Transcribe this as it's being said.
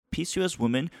PCOS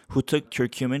women who took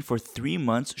curcumin for 3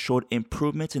 months showed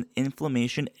improvements in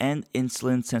inflammation and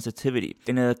insulin sensitivity.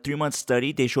 In a 3-month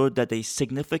study, they showed that they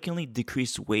significantly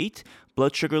decreased weight,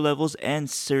 blood sugar levels, and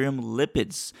serum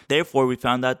lipids. Therefore, we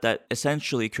found out that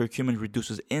essentially curcumin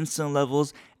reduces insulin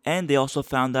levels, and they also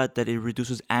found out that it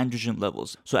reduces androgen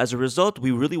levels. So as a result,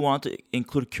 we really want to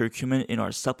include curcumin in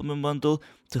our supplement bundle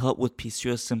to help with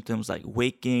PCOS symptoms like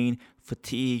weight gain,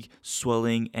 fatigue,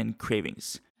 swelling, and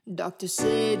cravings. Doctor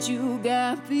said you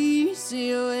got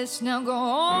PCOS. Now go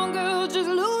on, girl, just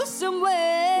lose some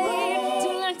weight.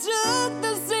 Till I took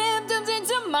the symptoms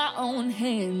into my own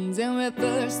hands and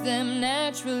reversed them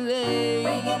naturally.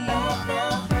 Bring it back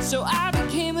now. So I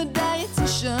became a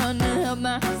dietitian to help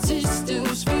my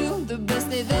sisters feel the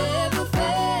best they've ever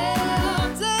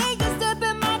felt. Take a step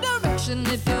in my direction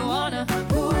if you wanna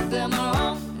prove them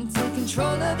wrong and take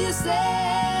control of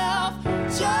yourself.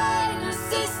 Join a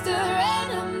sister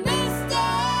and a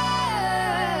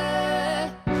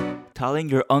Taling,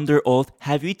 you're under oath.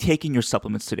 Have you taken your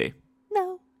supplements today?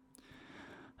 No.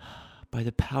 By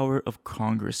the power of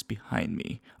Congress behind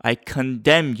me, I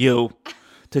condemn you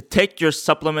to take your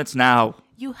supplements now.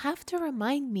 You have to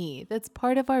remind me. That's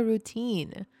part of our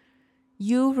routine.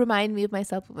 You remind me of my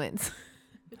supplements.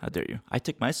 How dare you? I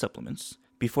take my supplements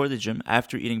before the gym,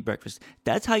 after eating breakfast.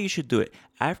 That's how you should do it.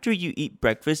 After you eat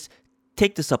breakfast,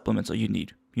 take the supplements that you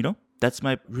need. You know, that's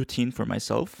my routine for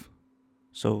myself.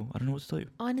 So I don't know what to tell you.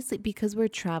 Honestly, because we're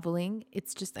traveling,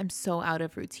 it's just I'm so out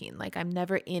of routine. Like I'm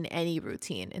never in any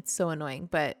routine. It's so annoying.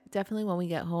 But definitely when we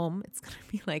get home, it's going to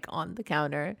be like on the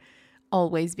counter,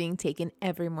 always being taken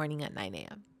every morning at 9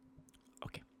 a.m.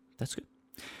 Okay, that's good.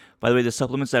 By the way, the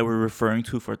supplements that we're referring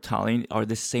to for Taling are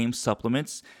the same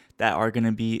supplements that are going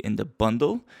to be in the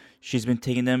bundle. She's been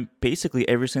taking them basically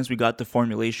ever since we got the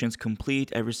formulations complete,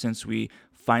 ever since we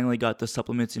finally got the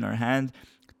supplements in our hand.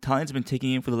 Taling's been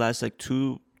taking it for the last like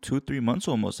 3 months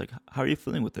almost. Like, how are you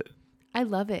feeling with it? I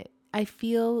love it. I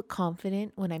feel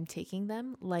confident when I'm taking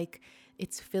them. Like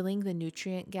it's filling the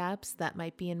nutrient gaps that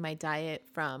might be in my diet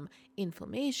from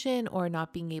inflammation or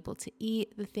not being able to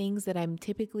eat the things that I'm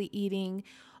typically eating.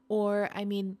 Or, I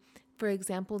mean, for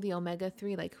example, the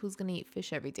omega-3, like who's going to eat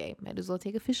fish every day? Might as well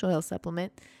take a fish oil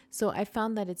supplement. So I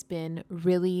found that it's been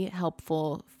really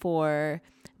helpful for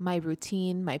my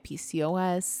routine, my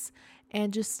PCOS,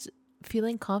 and just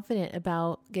feeling confident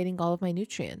about getting all of my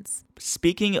nutrients.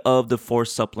 Speaking of the 4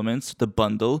 supplements, the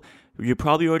bundle, you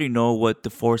probably already know what the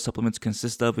 4 supplements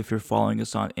consist of if you're following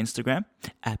us on Instagram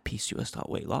at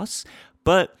PCOS.weightloss.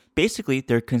 But basically,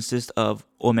 they consist of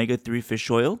omega-3 fish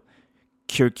oil,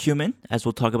 curcumin, as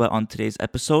we'll talk about on today's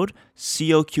episode,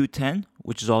 CoQ10,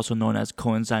 which is also known as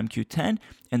coenzyme Q10,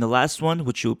 and the last one,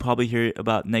 which you'll probably hear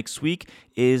about next week,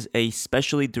 is a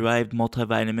specially derived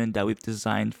multivitamin that we've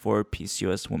designed for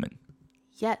PCOS women.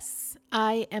 Yes,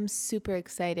 I am super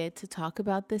excited to talk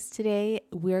about this today.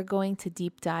 We're going to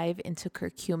deep dive into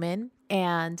curcumin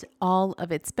and all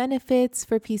of its benefits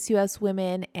for PCOS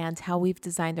women and how we've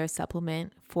designed our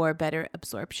supplement for better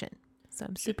absorption. So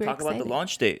I'm super excited. Talk about the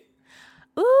launch date.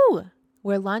 Ooh,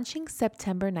 we're launching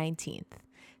September 19th.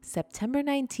 September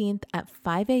 19th at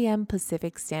 5 a.m.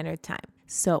 Pacific Standard Time.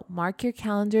 So mark your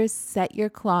calendars, set your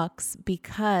clocks,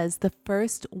 because the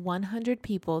first 100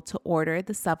 people to order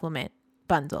the supplement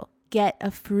bundle get a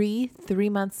free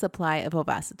 3-month supply of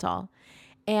Ovasitol.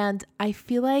 And I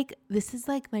feel like this is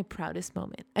like my proudest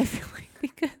moment. I feel like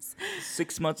because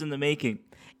 6 months in the making.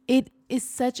 It is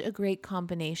such a great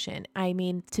combination. I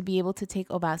mean, to be able to take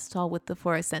Ovasitol with the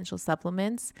 4 essential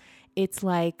supplements, it's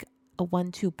like a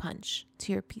 1-2 punch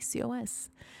to your PCOS.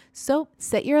 So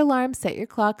set your alarm, set your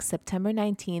clock, September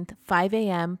 19th, 5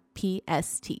 a.m.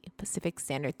 PST, Pacific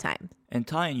Standard Time. And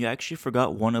Tyan, you actually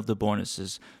forgot one of the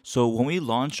bonuses. So when we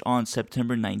launch on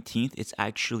September 19th, it's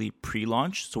actually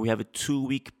pre-launch. So we have a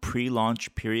 2-week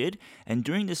pre-launch period. And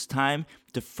during this time,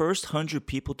 the first 100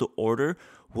 people to order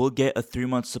will get a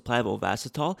 3-month supply of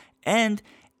Ovasitol. And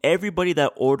everybody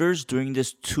that orders during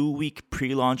this 2-week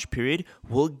pre-launch period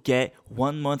will get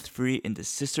 1 month free in the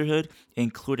Sisterhood,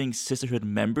 including Sisterhood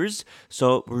members.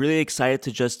 So we're really excited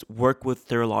to just work with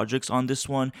Theralogics on this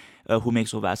one, who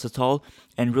makes Ovasitol,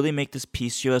 and really make this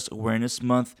PCOS Awareness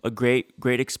Month a great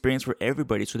experience for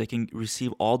everybody, so they can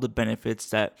receive all the benefits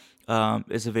that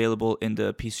is available in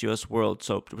the PCOS world.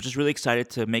 So we're just really excited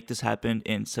to make this happen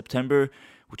in September,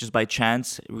 which is by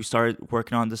chance. We started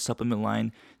working on the supplement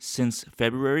line since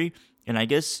February, and I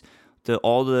guess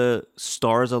all the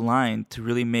stars aligned to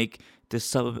really make this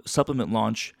supplement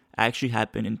launch actually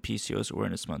happen in PCOS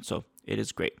Awareness Month. So it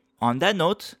is great. On that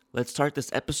note, let's start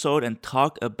this episode and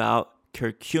talk about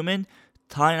curcumin.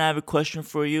 Talia and I have a question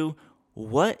for you.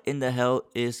 What in the hell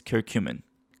is curcumin?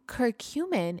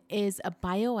 Curcumin is a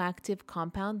bioactive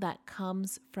compound that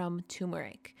comes from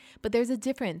turmeric, but there's a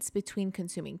difference between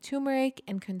consuming turmeric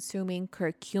and consuming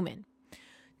curcumin.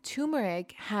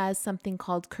 Turmeric has something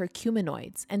called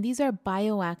curcuminoids, and these are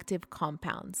bioactive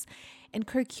compounds. And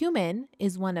curcumin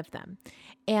is one of them.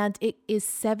 And it is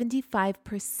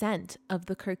 75% of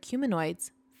the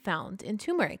curcuminoids found in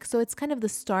turmeric. So it's kind of the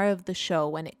star of the show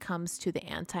when it comes to the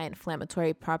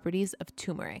anti-inflammatory properties of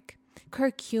turmeric.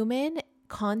 Curcumin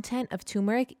content of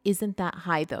turmeric isn't that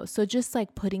high though. So just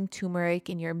like putting turmeric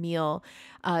in your meal,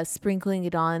 sprinkling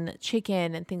it on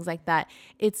chicken and things like that,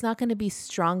 it's not going to be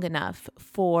strong enough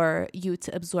for you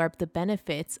to absorb the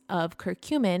benefits of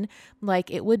curcumin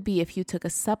like it would be if you took a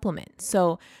supplement.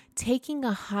 So taking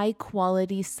a high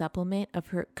quality supplement of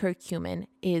curcumin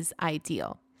is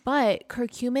ideal. But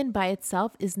curcumin by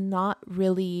itself is not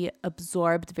really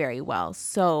absorbed very well.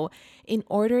 So in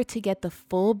order to get the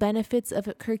full benefits of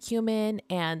curcumin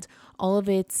and all of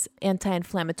its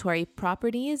anti-inflammatory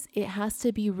properties, it has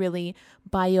to be really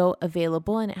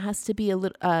bioavailable and it has to be a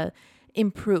little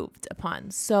improved upon.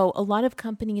 So a lot of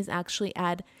companies actually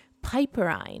add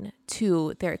piperine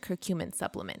to their curcumin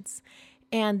supplements.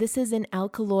 And this is an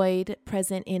alkaloid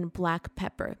present in black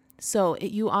pepper. So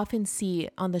you often see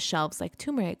on the shelves like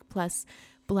turmeric plus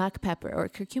black pepper or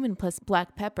curcumin plus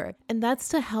black pepper. And that's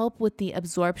to help with the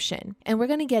absorption. And we're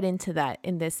going to get into that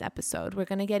in this episode. We're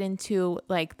going to get into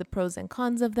like the pros and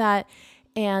cons of that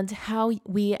and how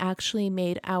we actually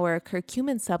made our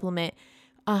curcumin supplement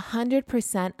 100%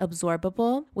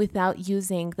 absorbable without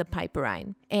using the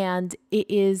piperine. And it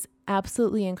is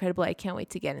absolutely incredible. I can't wait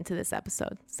to get into this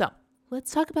episode. So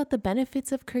let's talk about the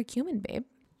benefits of curcumin, babe.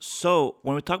 So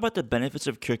when we talk about the benefits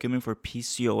of curcumin for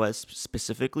PCOS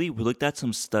specifically, we looked at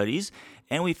some studies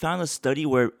and we found a study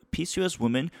where PCOS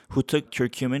women who took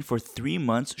curcumin for 3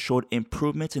 months showed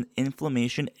improvements in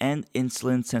inflammation and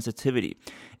insulin sensitivity.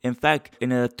 In fact,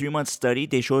 in a 3-month study,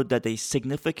 they showed that they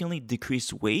significantly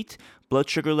decreased weight, blood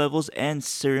sugar levels, and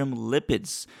serum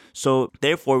lipids. So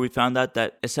therefore, we found out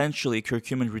that essentially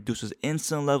curcumin reduces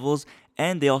insulin levels,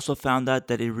 and they also found out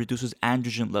that it reduces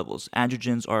androgen levels.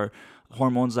 Androgens are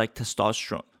hormones like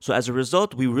testosterone. So as a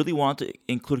result, we really want to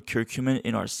include curcumin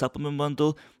in our supplement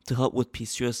bundle to help with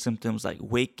PCOS symptoms like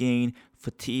weight gain,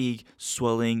 fatigue,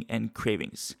 swelling, and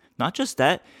cravings. Not just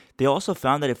that, they also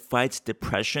found that it fights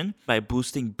depression by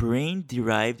boosting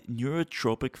brain-derived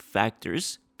neurotropic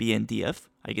factors, BNDF,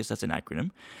 I guess that's an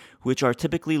acronym, which are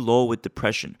typically low with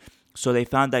depression. So they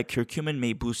found that curcumin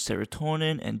may boost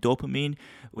serotonin and dopamine,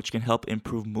 which can help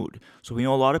improve mood. So we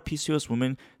know a lot of PCOS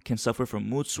women can suffer from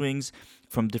mood swings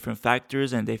from different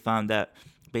factors, and they found that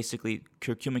basically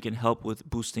curcumin can help with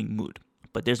boosting mood.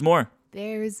 But there's more.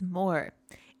 There's more.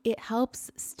 It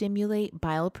helps stimulate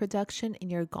bile production in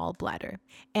your gallbladder.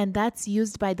 And that's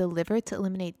used by the liver to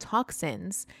eliminate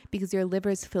toxins because your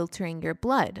liver is filtering your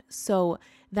blood. So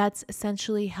that's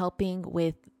essentially helping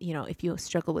with, if you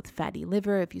struggle with fatty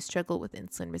liver, if you struggle with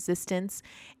insulin resistance,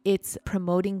 it's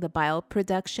promoting the bile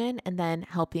production and then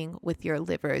helping with your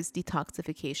liver's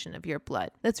detoxification of your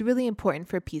blood. That's really important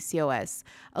for PCOS.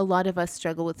 A lot of us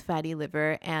struggle with fatty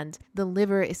liver, and the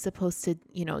liver is supposed to,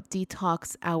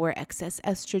 detox our excess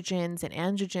estrogens and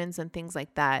androgens and things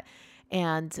like that.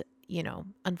 And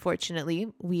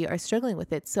unfortunately, we are struggling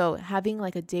with it. So having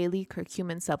like a daily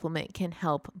curcumin supplement can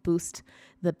help boost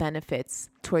the benefits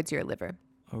towards your liver.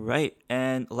 All right.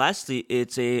 And lastly,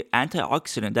 it's an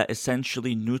antioxidant that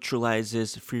essentially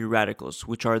neutralizes free radicals,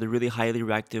 which are the really highly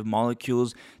reactive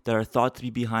molecules that are thought to be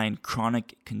behind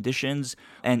chronic conditions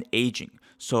and aging.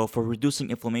 So for reducing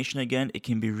inflammation, again, it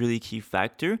can be a really key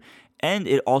factor. And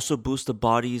it also boosts the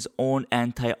body's own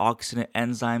antioxidant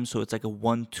enzymes. So it's like a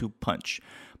 1-2 punch.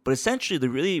 But essentially, the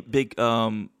really big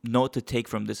note to take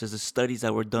from this is the studies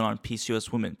that were done on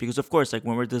PCOS women. Because, of course, like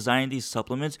when we're designing these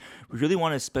supplements, we really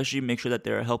want to especially make sure that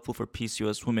they're helpful for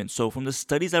PCOS women. So from the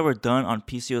studies that were done on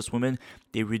PCOS women,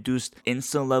 they reduced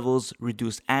insulin levels,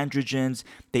 reduced androgens,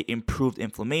 they improved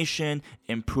inflammation,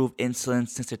 improved insulin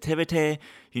sensitivity,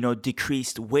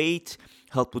 decreased weight,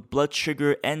 helped with blood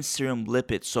sugar and serum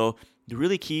lipids. So the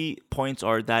really key points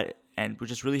are that, and we're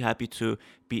just really happy to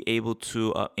be able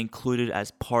to include it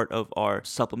as part of our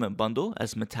supplement bundle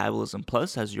as Metabolism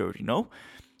Plus, as you already know.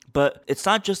 But it's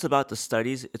not just about the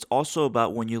studies. It's also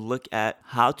about when you look at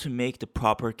how to make the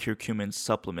proper curcumin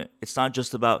supplement. It's not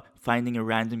just about finding a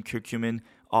random curcumin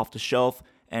off the shelf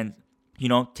and,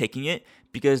 taking it,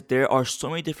 because there are so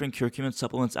many different curcumin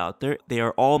supplements out there. They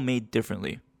are all made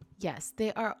differently. Yes,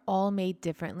 they are all made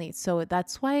differently. So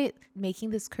that's why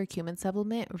making this curcumin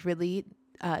supplement really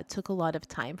took a lot of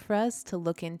time for us to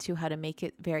look into how to make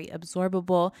it very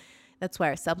absorbable, That's why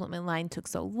our supplement line took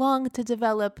so long to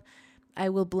develop. I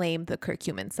will blame the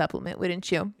curcumin supplement,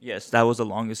 wouldn't you? Yes, that was the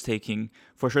longest taking.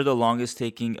 For sure, the longest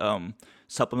taking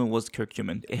supplement was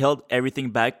curcumin. It held everything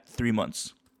back 3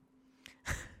 months.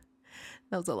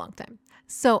 That was a long time.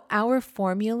 So our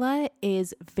formula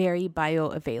is very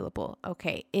bioavailable.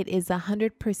 Okay. It is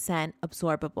 100%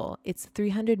 absorbable. It's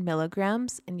 300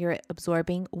 milligrams and you're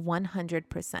absorbing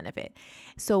 100% of it.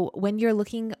 So when you're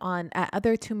looking at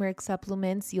other turmeric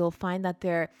supplements, you'll find that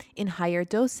they're in higher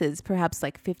doses, perhaps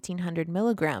like 1500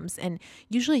 milligrams. And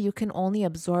usually you can only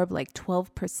absorb like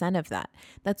 12% of that.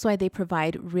 That's why they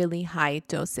provide really high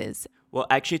doses. Well,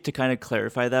 actually, to kind of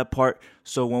clarify that part,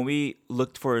 so when we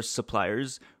looked for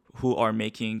suppliers who are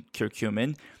making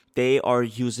curcumin, they are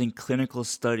using clinical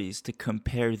studies to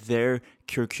compare their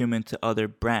curcumin to other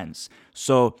brands.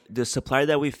 So the supplier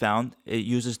that we found, it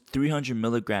uses 300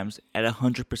 milligrams at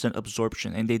 100%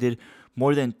 absorption, and they did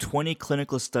more than 20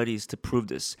 clinical studies to prove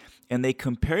this. And they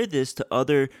compared this to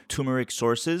other turmeric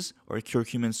sources or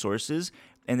curcumin sources,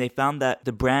 and they found that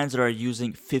the brands that are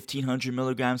using 1500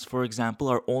 milligrams, for example,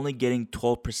 are only getting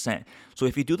 12%. So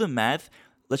if you do the math,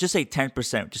 let's just say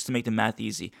 10%, just to make the math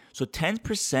easy. So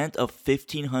 10% of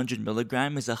 1500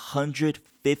 milligram is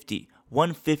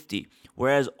 150,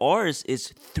 whereas ours is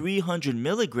 300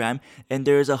 milligram and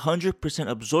there is 100%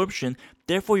 absorption.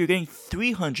 Therefore, you're getting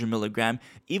 300 milligram,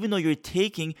 even though you're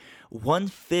taking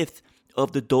 1/5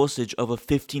 of the dosage of a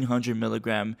 1500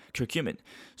 milligram curcumin.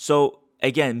 So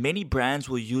again, many brands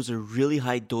will use a really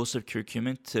high dose of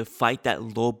curcumin to fight that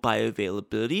low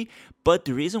bioavailability. But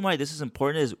the reason why this is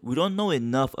important is we don't know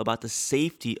enough about the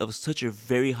safety of such a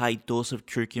very high dose of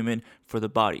curcumin for the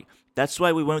body. That's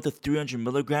why we went with the 300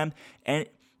 milligram, and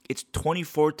it's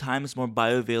 24 times more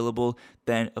bioavailable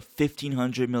than a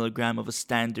 1500 milligram of a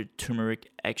standard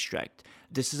turmeric extract.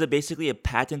 This is basically a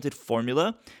patented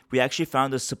formula. We actually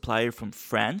found a supplier from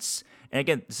France. And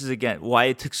again, this is why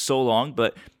it took so long,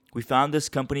 but we found this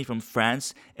company from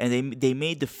France, and they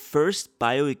made the first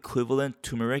bioequivalent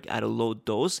turmeric at a low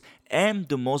dose and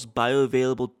the most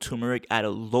bioavailable turmeric at a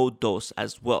low dose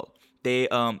as well. They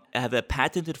have a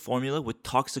patented formula with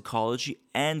toxicology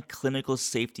and clinical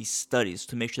safety studies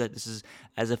to make sure that this is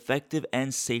as effective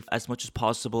and safe as much as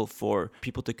possible for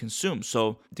people to consume.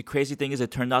 So the crazy thing is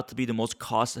it turned out to be the most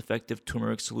cost-effective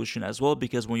turmeric solution as well,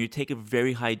 because when you take a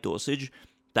very high dosage,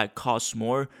 that costs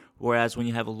more, whereas when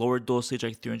you have a lower dosage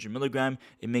like 300 milligram,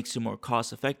 it makes it more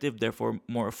cost effective, therefore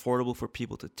more affordable for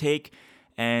people to take.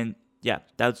 And yeah,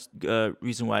 that's the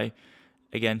reason why,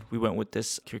 again, we went with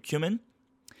this curcumin.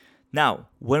 Now,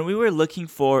 when we were looking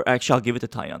for, actually, I'll give it to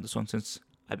Tanya on this one since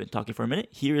I've been talking for a minute.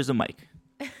 Here is a mic.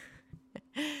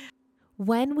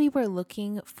 When we were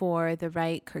looking for the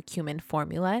right curcumin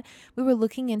formula, we were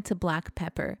looking into black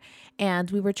pepper,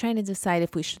 and we were trying to decide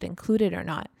if we should include it or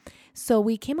not. So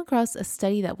we came across a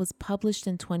study that was published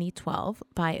in 2012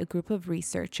 by a group of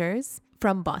researchers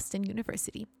from Boston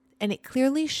University. And it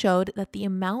clearly showed that the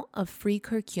amount of free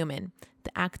curcumin,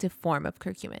 the active form of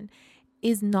curcumin,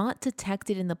 is not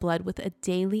detected in the blood with a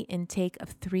daily intake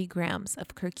of 3 grams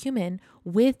of curcumin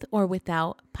with or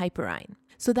without piperine.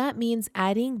 So that means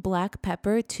adding black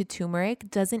pepper to turmeric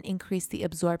doesn't increase the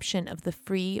absorption of the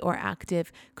free or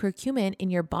active curcumin in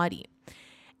your body.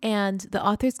 And the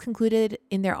authors concluded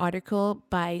in their article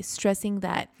by stressing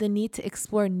that the need to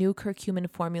explore new curcumin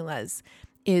formulas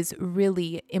is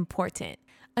really important.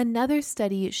 Another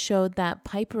study showed that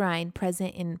piperine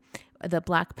present in the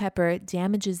black pepper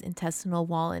damages intestinal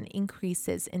wall and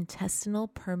increases intestinal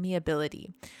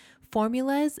permeability.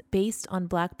 Formulas based on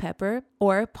black pepper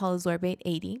or polysorbate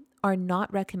 80 are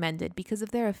not recommended because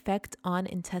of their effect on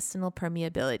intestinal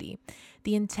permeability.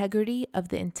 The integrity of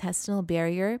the intestinal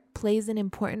barrier plays an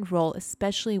important role,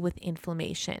 especially with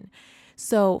inflammation.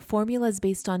 So formulas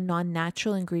based on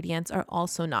non-natural ingredients are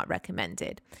also not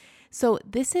recommended. So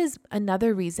this is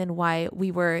another reason why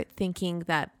we were thinking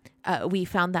that we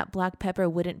found that black pepper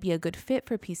wouldn't be a good fit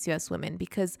for PCOS women,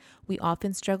 because we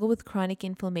often struggle with chronic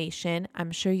inflammation.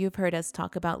 I'm sure you've heard us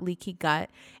talk about leaky gut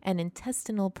and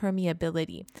intestinal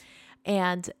permeability.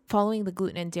 And following the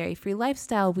gluten and dairy-free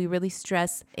lifestyle, we really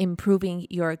stress improving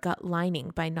your gut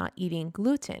lining by not eating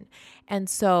gluten. And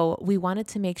so we wanted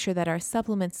to make sure that our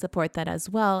supplements support that as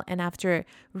well. And after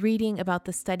reading about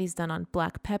the studies done on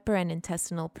black pepper and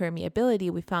intestinal permeability,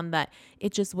 we found that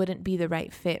it just wouldn't be the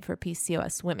right fit for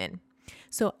PCOS women.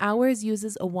 So ours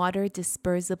uses a water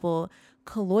dispersible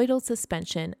colloidal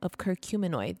suspension of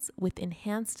curcuminoids with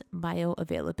enhanced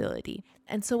bioavailability.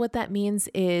 And so what that means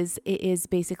is it is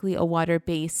basically a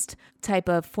water-based type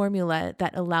of formula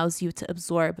that allows you to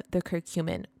absorb the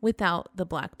curcumin without the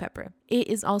black pepper. It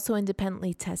is also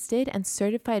independently tested and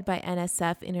certified by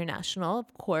NSF International.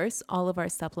 Of course, all of our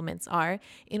supplements are,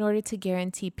 in order to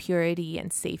guarantee purity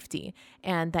and safety,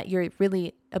 and that you're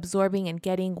really absorbing and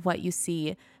getting what you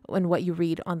see and what you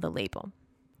read on the label.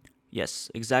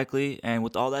 Yes, exactly. And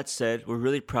with all that said, we're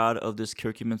really proud of this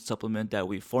curcumin supplement that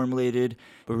we formulated.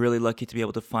 We're really lucky to be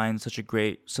able to find such a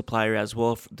great supplier as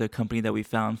well, the company that we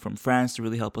found from France to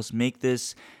really help us make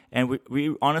this. And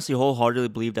we honestly wholeheartedly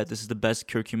believe that this is the best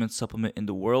curcumin supplement in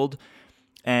the world.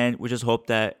 And we just hope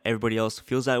that everybody else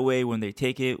feels that way when they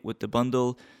take it with the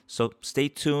bundle. So stay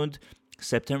tuned.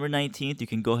 September 19th, you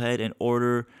can go ahead and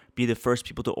be the first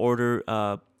people to order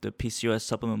the PCOS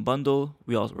supplement bundle.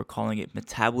 We're calling it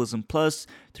Metabolism Plus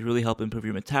to really help improve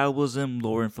your metabolism,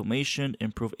 lower inflammation,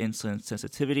 improve insulin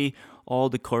sensitivity, all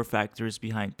the core factors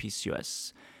behind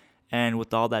PCOS. And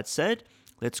with all that said,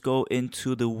 let's go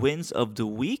into the wins of the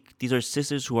week. These are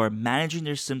sisters who are managing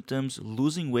their symptoms,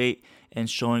 losing weight, and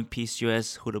showing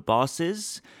PCOS who the boss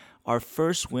is. Our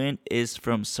first win is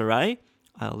from Sarai.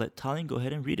 I'll let Tallene go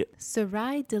ahead and read it.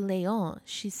 Sarai de Leon,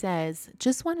 she says,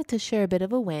 just wanted to share a bit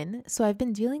of a win. So I've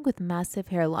been dealing with massive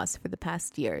hair loss for the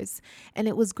past years, and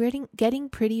it was getting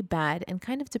pretty bad and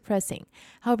kind of depressing.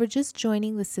 However, just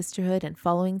joining the sisterhood and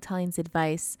following Tallene's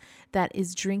advice, that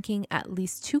is drinking at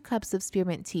least 2 cups of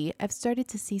spearmint tea, I've started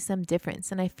to see some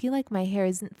difference, and I feel like my hair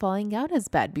isn't falling out as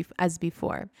bad as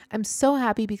before. I'm so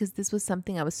happy because this was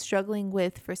something I was struggling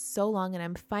with for so long, and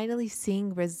I'm finally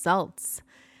seeing results.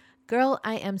 Girl,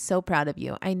 I am so proud of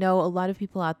you. I know a lot of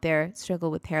people out there struggle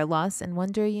with hair loss and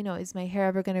wonder, is my hair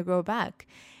ever going to grow back?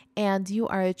 And you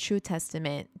are a true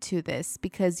testament to this,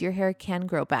 because your hair can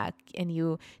grow back, and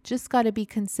you just got to be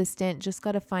consistent, just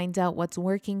got to find out what's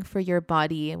working for your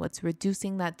body and what's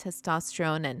reducing that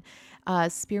testosterone.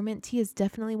 And spearmint tea is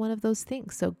definitely one of those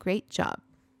things. So great job.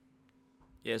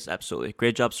 Yes, absolutely.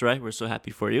 Great job, Sarai. We're so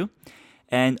happy for you.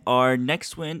 And our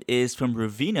next win is from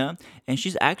Ravina, and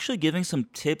she's actually giving some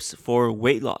tips for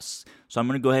weight loss. So I'm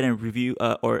going to go ahead and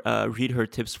read her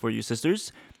tips for you,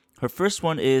 sisters. Her first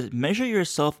one is measure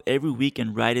yourself every week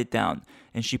and write it down.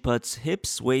 And she puts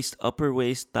hips, waist, upper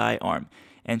waist, thigh, arm.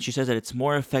 And she says that it's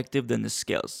more effective than the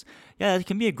scales. Yeah, it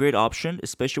can be a great option,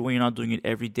 especially when you're not doing it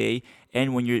every day.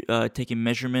 And when you're taking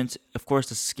measurements, of course,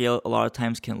 the scale a lot of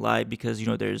times can lie because,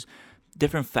 there's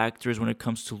different factors when it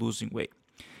comes to losing weight.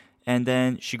 And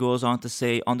then she goes on to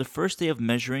say, on the first day of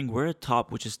measuring, wear a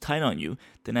top which is tight on you.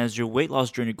 Then as your weight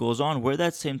loss journey goes on, wear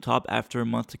that same top after a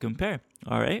month to compare.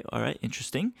 All right,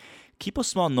 interesting. Keep a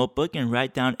small notebook and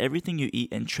write down everything you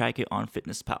eat and track it on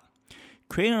FitnessPal.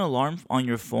 Create an alarm on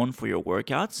your phone for your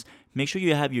workouts. Make sure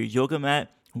you have your yoga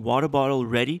mat, water bottle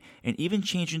ready, and even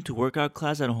change into workout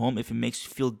class at home if it makes you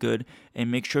feel good,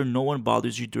 and make sure no one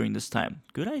bothers you during this time.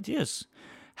 Good ideas.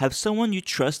 Have someone you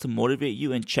trust to motivate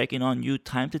you and check in on you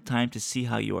time to time to see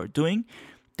how you are doing.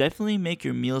 Definitely make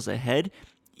your meals ahead,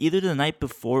 either the night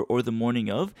before or the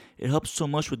morning of. It helps so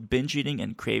much with binge eating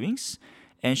and cravings.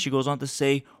 And she goes on to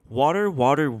say, water.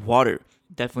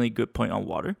 Definitely a good point on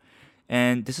water.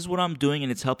 And this is what I'm doing,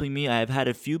 and it's helping me. I have had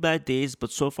a few bad days,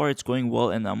 but so far it's going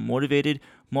well and I'm motivated.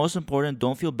 Most important,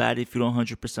 don't feel bad if you don't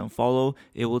 100% follow.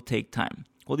 It will take time.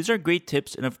 Well, these are great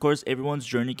tips, and of course, everyone's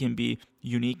journey can be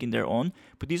unique in their own,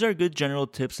 but these are good general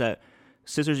tips that,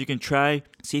 sisters, you can try,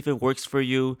 see if it works for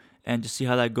you, and just see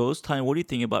how that goes. Tanya, what do you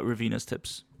think about Ravina's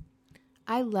tips?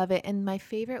 I love it. And my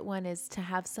favorite one is to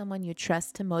have someone you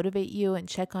trust to motivate you and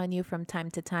check on you from time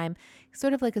to time,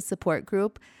 sort of like a support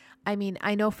group. I mean,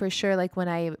 I know for sure, like when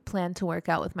I plan to work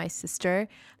out with my sister,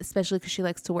 especially because she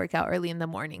likes to work out early in the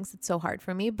mornings, it's so hard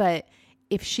for me, but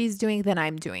if she's doing it, then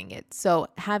I'm doing it. So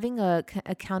having a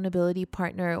accountability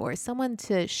partner or someone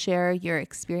to share your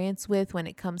experience with when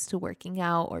it comes to working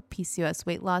out or PCOS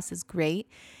weight loss is great.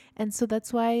 And so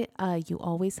that's why you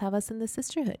always have us in the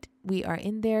sisterhood. We are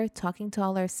in there talking to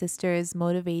all our sisters,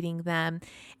 motivating them,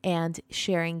 and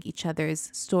sharing each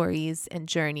other's stories and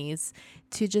journeys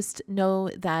to just know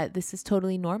that this is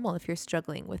totally normal if you're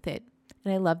struggling with it.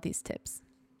 And I love these tips.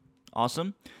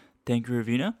 Awesome. Thank you,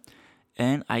 Ravina.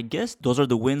 And I guess those are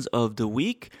the wins of the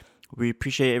week. We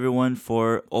appreciate everyone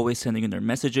for always sending in their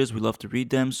messages. We love to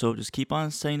read them. So just keep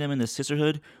on sending them in the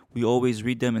sisterhood. We always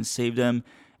read them and save them.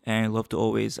 And love to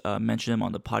always mention them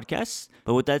on the podcast.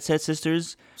 But with that said,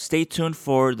 sisters, stay tuned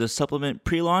for the supplement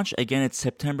pre-launch. Again, it's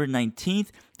September 19th.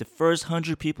 The first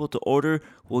 100 people to order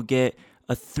will get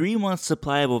a 3-month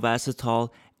supply of Ovasitol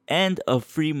and a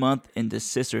free month in the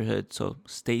sisterhood. So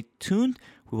stay tuned.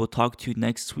 We will talk to you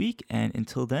next week. And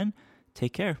until then,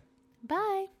 take care.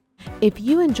 Bye. If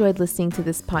you enjoyed listening to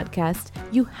this podcast,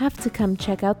 you have to come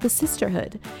check out The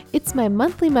Sisterhood. It's my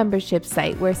monthly membership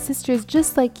site where sisters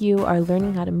just like you are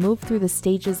learning how to move through the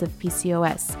stages of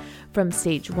PCOS. From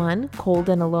stage 1, cold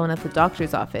and alone at the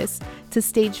doctor's office, to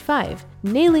stage 5,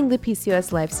 nailing the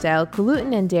PCOS lifestyle,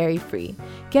 gluten and dairy free.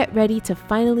 Get ready to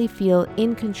finally feel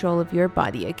in control of your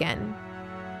body again.